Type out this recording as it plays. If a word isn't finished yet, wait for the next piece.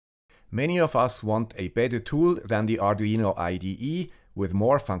Many of us want a better tool than the Arduino IDE with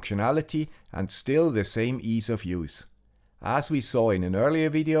more functionality and still the same ease of use. As we saw in an earlier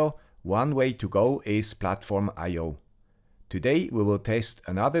video, one way to go is PlatformIO. Today we will test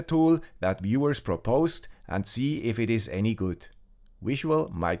another tool that viewers proposed and see if it is any good. Visual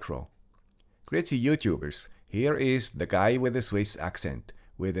Micro. Grüezi YouTubers, here is the guy with a Swiss accent,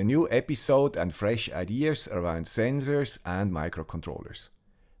 with a new episode and fresh ideas around sensors and microcontrollers.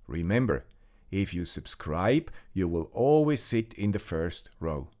 Remember, if you subscribe, you will always sit in the first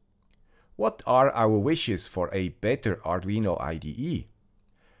row. What are our wishes for a better Arduino IDE?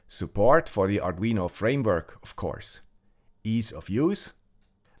 Support for the Arduino framework, of course. Ease of use.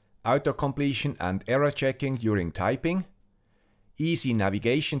 Auto-completion and error checking during typing. Easy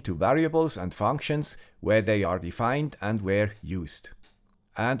navigation to variables and functions where they are defined and where used.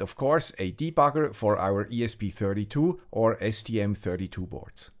 And of course a debugger for our ESP32 or STM32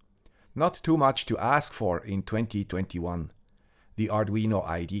 boards. Not too much to ask for in 2021. The Arduino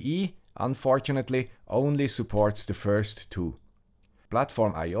IDE, unfortunately, only supports the first two.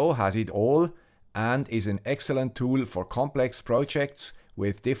 PlatformIO has it all and is an excellent tool for complex projects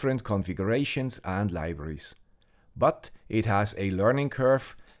with different configurations and libraries. But it has a learning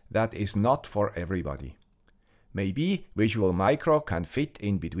curve that is not for everybody. Maybe Visual Micro can fit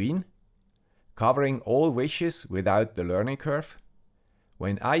in between, covering all wishes without the learning curve.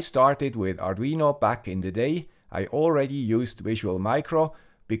 When I started with Arduino back in the day, I already used Visual Micro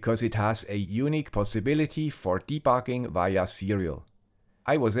because it has a unique possibility for debugging via serial.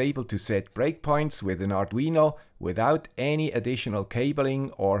 I was able to set breakpoints with an Arduino without any additional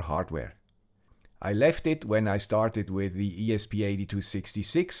cabling or hardware. I left it when I started with the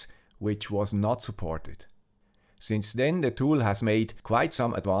ESP3266, which was not supported. Since then the tool has made quite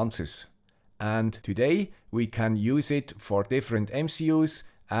some advances, and today we can use it for different MCUs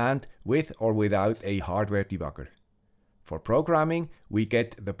and with or without a hardware debugger. For programming we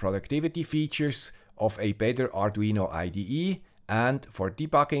get the productivity features of a better Arduino IDE, and for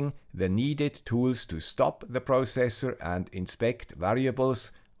debugging the needed tools to stop the processor and inspect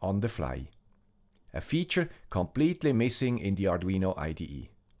variables on the fly. A feature completely missing in the Arduino IDE.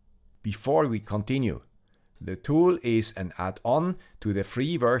 Before we continue, the tool is an add-on to the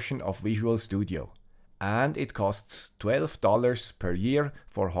free version of Visual Studio, and it costs $12 per year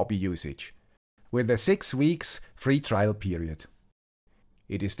for hobby usage, with a 6 weeks free trial period.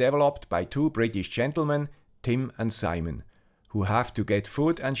 It is developed by two British gentlemen, Tim and Simon, who have to get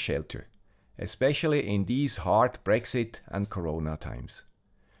food and shelter, especially in these hard Brexit and Corona times.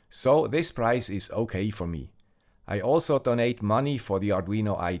 So this price is okay for me. I also donate money for the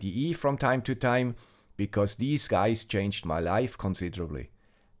Arduino IDE from time to time, because these guys changed my life considerably,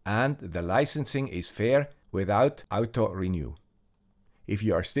 and the licensing is fair without auto-renew. If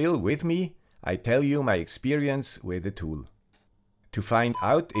you are still with me, I tell you my experience with the tool. To find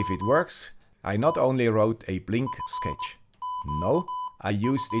out if it works, I not only wrote a Blink sketch. No, I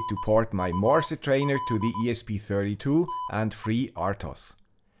used it to port my Morse trainer to the ESP32 and FreeRTOS.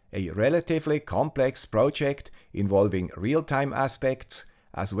 A relatively complex project involving real-time aspects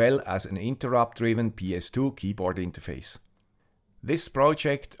as well as an interrupt-driven PS2 keyboard interface. This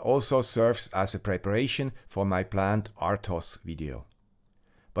project also serves as a preparation for my planned RTOS video.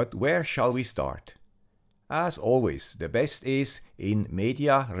 But where shall we start? As always, the best is in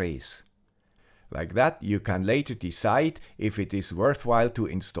media res. Like that you can later decide if it is worthwhile to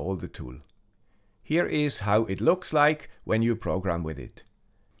install the tool. Here is how it looks like when you program with it.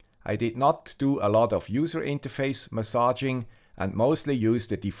 I did not do a lot of user interface massaging and mostly use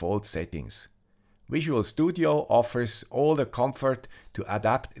the default settings. Visual Studio offers all the comfort to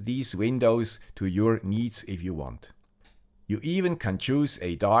adapt these windows to your needs if you want. You even can choose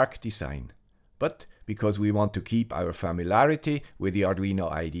a dark design. But because we want to keep our familiarity with the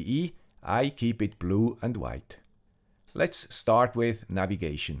Arduino IDE, I keep it blue and white. Let's start with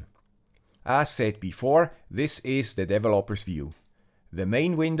navigation. As said before, this is the developer's view. The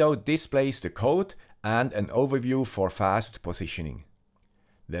main window displays the code and an overview for fast positioning.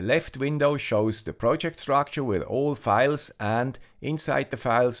 The left window shows the project structure with all files and, inside the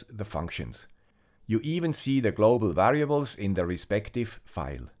files, the functions. You even see the global variables in the respective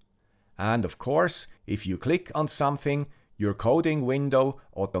file. And of course, if you click on something, your coding window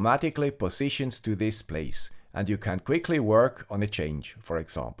automatically positions to this place, and you can quickly work on a change, for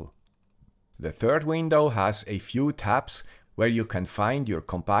example. The third window has a few tabs where you can find your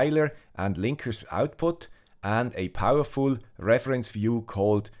compiler and linker's output, and a powerful reference view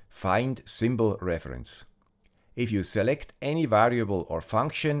called Find Symbol Reference. If you select any variable or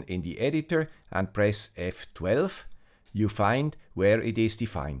function in the editor and press F12, you find where it is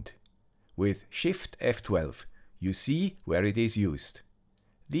defined. With Shift F12, you see where it is used.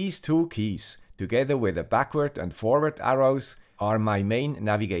 These two keys, together with the backward and forward arrows, are my main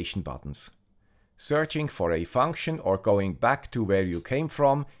navigation buttons. Searching for a function or going back to where you came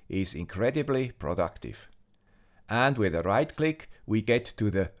from is incredibly productive. And with a right click, we get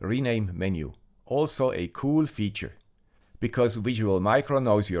to the Rename menu, also a cool feature. Because Visual Micro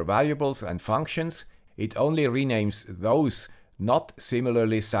knows your variables and functions, it only renames those not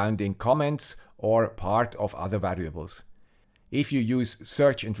similarly sounding comments or part of other variables. If you use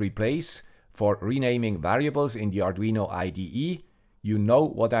Search and Replace for renaming variables in the Arduino IDE, you know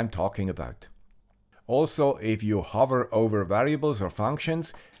what I'm talking about. Also, if you hover over variables or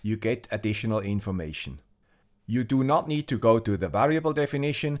functions, you get additional information. You do not need to go to the variable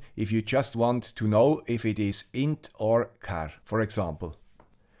definition if you just want to know if it is int or char, for example.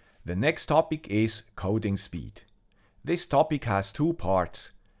 The next topic is coding speed. This topic has two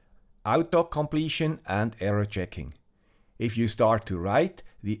parts: auto-completion and error checking. If you start to write,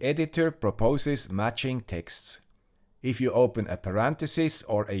 the editor proposes matching texts. If you open a parenthesis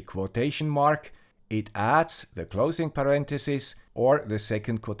or a quotation mark, it adds the closing parenthesis or the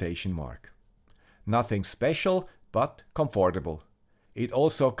second quotation mark. Nothing special, but comfortable. It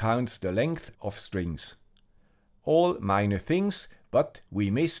also counts the length of strings. All minor things, but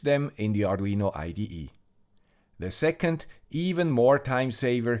we miss them in the Arduino IDE. The second, even more time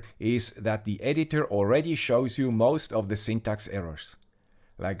saver, is that the editor already shows you most of the syntax errors.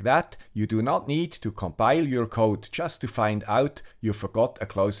 Like that, you do not need to compile your code just to find out you forgot a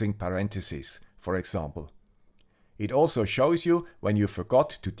closing parenthesis, for example. It also shows you when you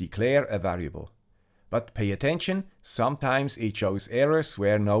forgot to declare a variable. But pay attention, sometimes it shows errors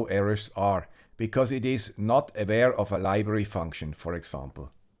where no errors are, because it is not aware of a library function, for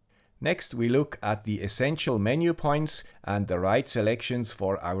example. Next, we look at the essential menu points and the right selections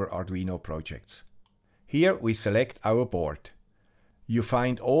for our Arduino projects. Here we select our board. You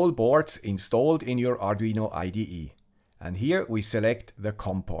find all boards installed in your Arduino IDE. And here we select the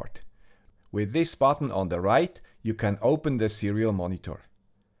COM port. With this button on the right, you can open the serial monitor.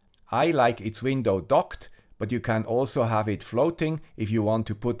 I like its window docked, but you can also have it floating if you want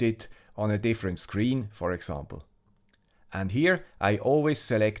to put it on a different screen, for example. And here I always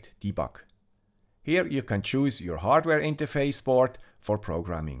select Debug. Here you can choose your hardware interface board for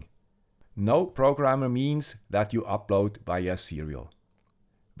programming. No programmer means that you upload via serial.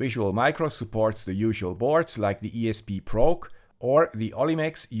 Visual Micro supports the usual boards like the ESP32 or the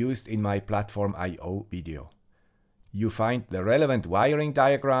Olimex used in my PlatformIO video. You find the relevant wiring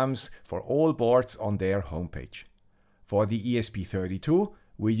diagrams for all boards on their homepage. For the ESP32,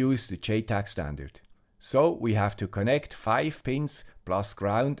 we use the JTAG standard. So we have to connect 5 pins plus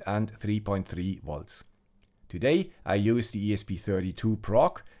ground and 3.3 volts. Today I use the ESP32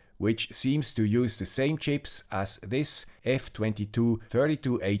 Proc, which seems to use the same chips as this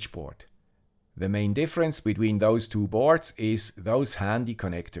F2232H board. The main difference between those two boards is those handy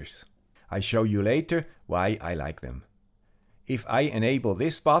connectors. I show you later why I like them. If I enable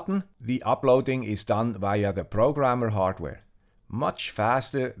this button, the uploading is done via the programmer hardware. Much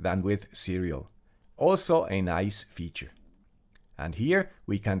faster than with serial. Also a nice feature. And here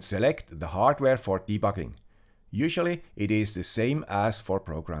we can select the hardware for debugging. Usually it is the same as for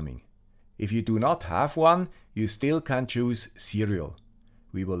programming. If you do not have one, you still can choose serial.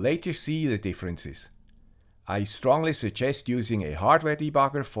 We will later see the differences. I strongly suggest using a hardware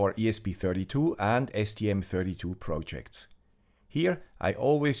debugger for ESP32 and STM32 projects. Here I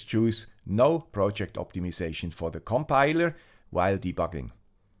always choose no project optimization for the compiler while debugging.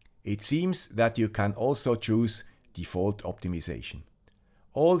 It seems that you can also choose default optimization.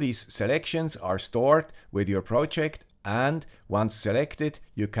 All these selections are stored with your project and once selected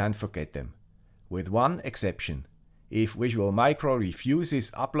you can forget them. With one exception. If Visual Micro refuses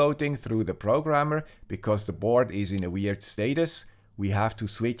uploading through the programmer because the board is in a weird status, we have to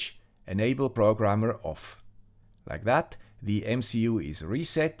switch Enable Programmer off. Like that, the MCU is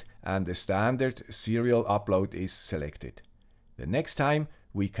reset and the standard serial upload is selected. The next time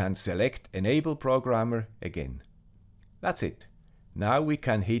we can select Enable Programmer again. That's it. Now we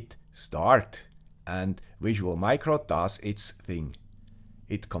can hit Start and Visual Micro does its thing.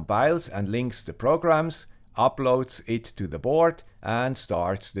 It compiles and links the programs, uploads it to the board and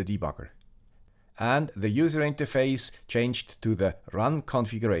starts the debugger. And the user interface changed to the Run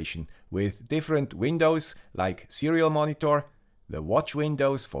configuration with different windows like Serial Monitor, the watch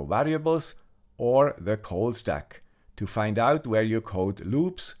windows for variables or the call stack to find out where your code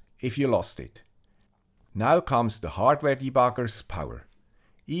loops if you lost it. Now comes the hardware debugger's power.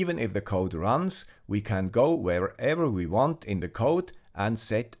 Even if the code runs, we can go wherever we want in the code and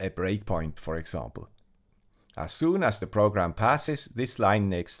set a breakpoint, for example. As soon as the program passes this line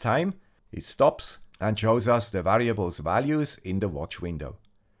next time, it stops and shows us the variable's values in the watch window.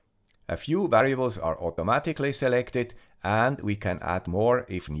 A few variables are automatically selected and we can add more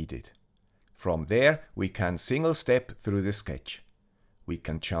if needed. From there, we can single step through the sketch. We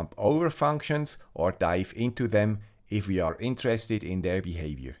can jump over functions or dive into them if we are interested in their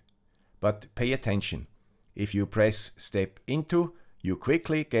behavior. But pay attention. If you press Step Into, you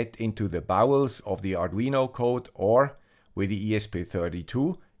quickly get into the bowels of the Arduino code or, with the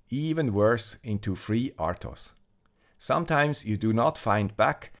ESP32, even worse, into FreeRTOS. Sometimes you do not find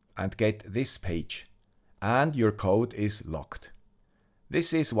back and get this page, and your code is locked.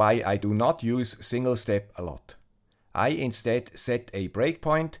 This is why I do not use single step a lot. I instead set a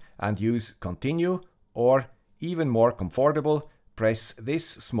breakpoint and use Continue, or, even more comfortable, press this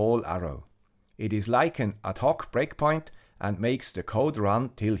small arrow. It is like an ad hoc breakpoint and makes the code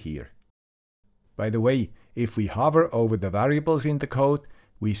run till here. By the way, if we hover over the variables in the code,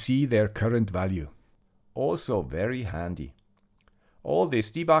 we see their current value. Also very handy. All this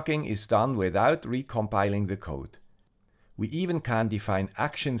debugging is done without recompiling the code. We even can define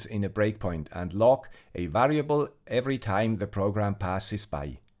actions in a breakpoint and log a variable every time the program passes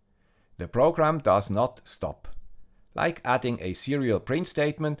by. The program does not stop. Like adding a serial print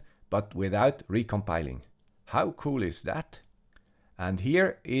statement, but without recompiling. How cool is that? And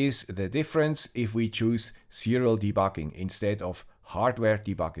here is the difference if we choose serial debugging instead of hardware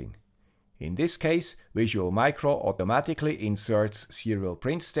debugging. In this case, Visual Micro automatically inserts serial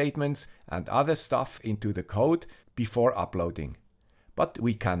print statements and other stuff into the code before uploading. But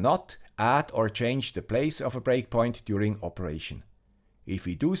we cannot add or change the place of a breakpoint during operation. If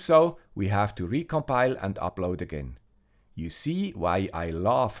we do so, we have to recompile and upload again. You see why I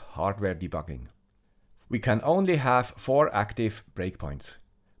love hardware debugging. We can only have 4 active breakpoints.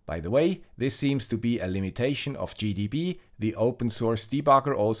 By the way, this seems to be a limitation of GDB, the open source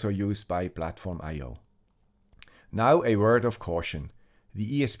debugger also used by PlatformIO. Now a word of caution.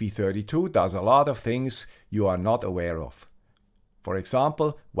 The ESP32 does a lot of things you are not aware of. For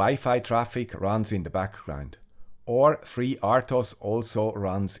example, Wi-Fi traffic runs in the background, or FreeRTOS also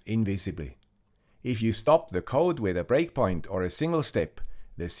runs invisibly. If you stop the code with a breakpoint or a single step,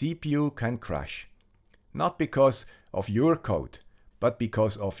 the CPU can crash. Not because of your code, but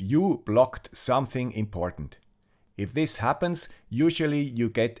because of you blocked something important. If this happens, usually you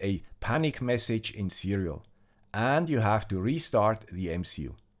get a panic message in serial, and you have to restart the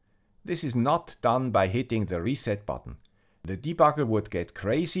MCU. This is not done by hitting the reset button. The debugger would get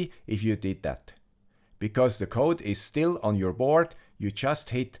crazy if you did that. Because the code is still on your board, you just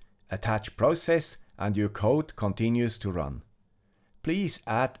hit Attach Process and your code continues to run. Please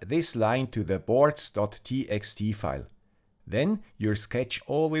add this line to the boards.txt file. Then your sketch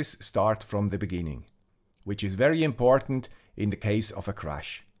always starts from the beginning, which is very important in the case of a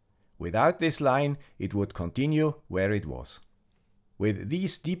crash. Without this line, it would continue where it was. With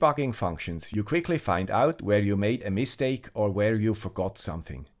these debugging functions, you quickly find out where you made a mistake or where you forgot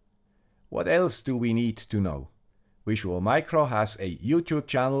something. What else do we need to know? Visual Micro has a YouTube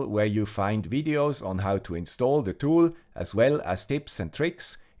channel where you find videos on how to install the tool, as well as tips and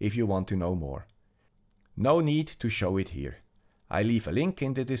tricks if you want to know more. No need to show it here. I leave a link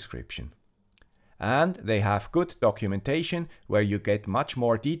in the description. And they have good documentation where you get much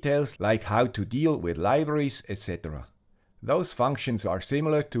more details like how to deal with libraries, etc. Those functions are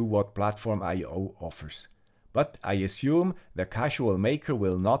similar to what PlatformIO offers, but I assume the casual maker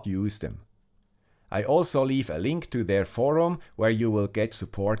will not use them. I also leave a link to their forum where you will get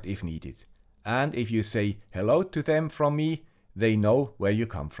support if needed. And if you say hello to them from me, they know where you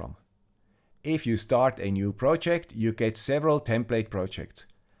come from. If you start a new project, you get several template projects.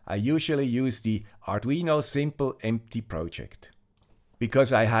 I usually use the Arduino Simple Empty project.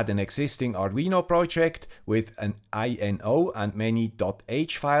 Because I had an existing Arduino project with an INO and many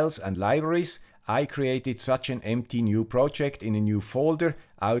 .h files and libraries, I created such an empty new project in a new folder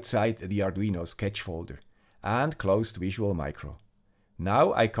outside the Arduino sketch folder and closed Visual Micro.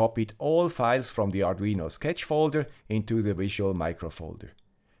 Now I copied all files from the Arduino sketch folder into the Visual Micro folder.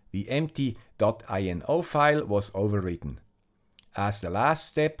 The empty.ini file was overwritten. As the last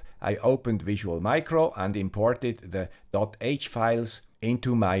step, I opened Visual Micro and imported the .h files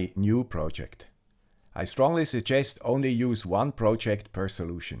into my new project. I strongly suggest only use one project per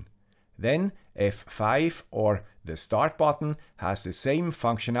solution. Then F5 or the Start button has the same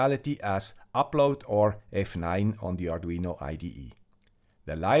functionality as Upload or F9 on the Arduino IDE.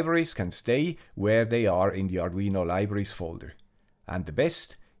 The libraries can stay where they are in the Arduino libraries folder. And the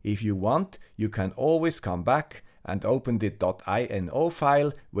best, if you want, you can always come back and open the .ini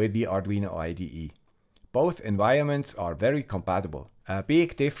file with the Arduino IDE. Both environments are very compatible. A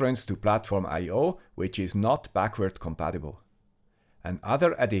big difference to PlatformIO, which is not backward compatible.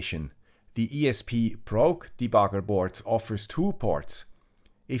 Another addition, the ESP32 debugger boards offers 2 ports.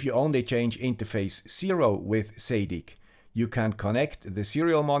 If you only change interface 0 with SADIC, you can connect the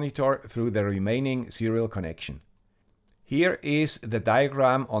serial monitor through the remaining serial connection. Here is the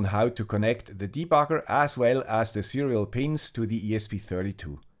diagram on how to connect the debugger as well as the serial pins to the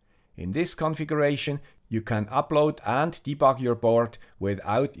ESP32. In this configuration, you can upload and debug your board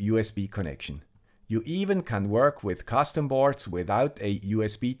without USB connection. You even can work with custom boards without a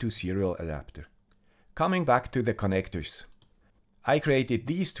USB to serial adapter. Coming back to the connectors. I created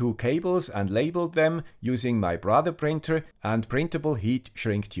these 2 cables and labeled them using my brother printer and printable heat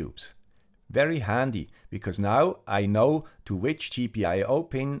shrink tubes. Very handy, because now I know to which GPIO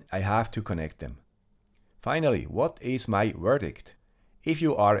pin I have to connect them. Finally, what is my verdict? If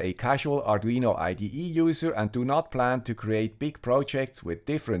you are a casual Arduino IDE user and do not plan to create big projects with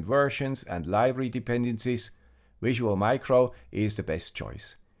different versions and library dependencies, Visual Micro is the best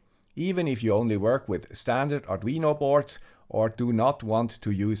choice. Even if you only work with standard Arduino boards or do not want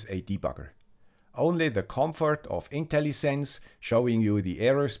to use a debugger. Only the comfort of IntelliSense showing you the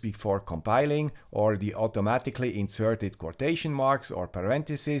errors before compiling or the automatically inserted quotation marks or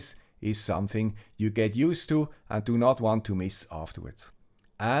parentheses is something you get used to and do not want to miss afterwards.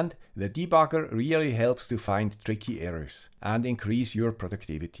 And the debugger really helps to find tricky errors and increase your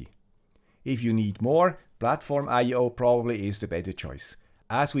productivity. If you need more, PlatformIO probably is the better choice,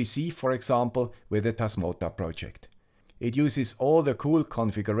 as we see for example with the Tasmota project. It uses all the cool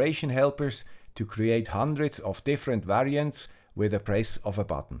configuration helpers to create hundreds of different variants with a press of a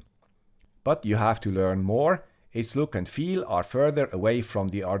button. But you have to learn more, its look and feel are further away from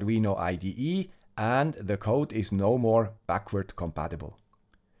the Arduino IDE and the code is no more backward compatible.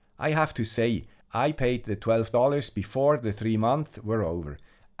 I have to say, I paid the $12 before the 3 months were over,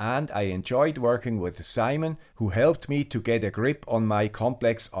 and I enjoyed working with Simon, who helped me to get a grip on my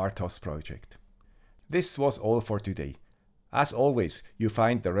complex RTOS project. This was all for today. As always, you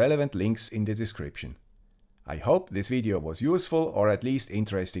find the relevant links in the description. I hope this video was useful or at least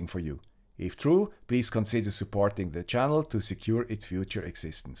interesting for you. If true, please consider supporting the channel to secure its future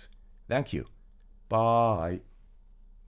existence. Thank you. Bye.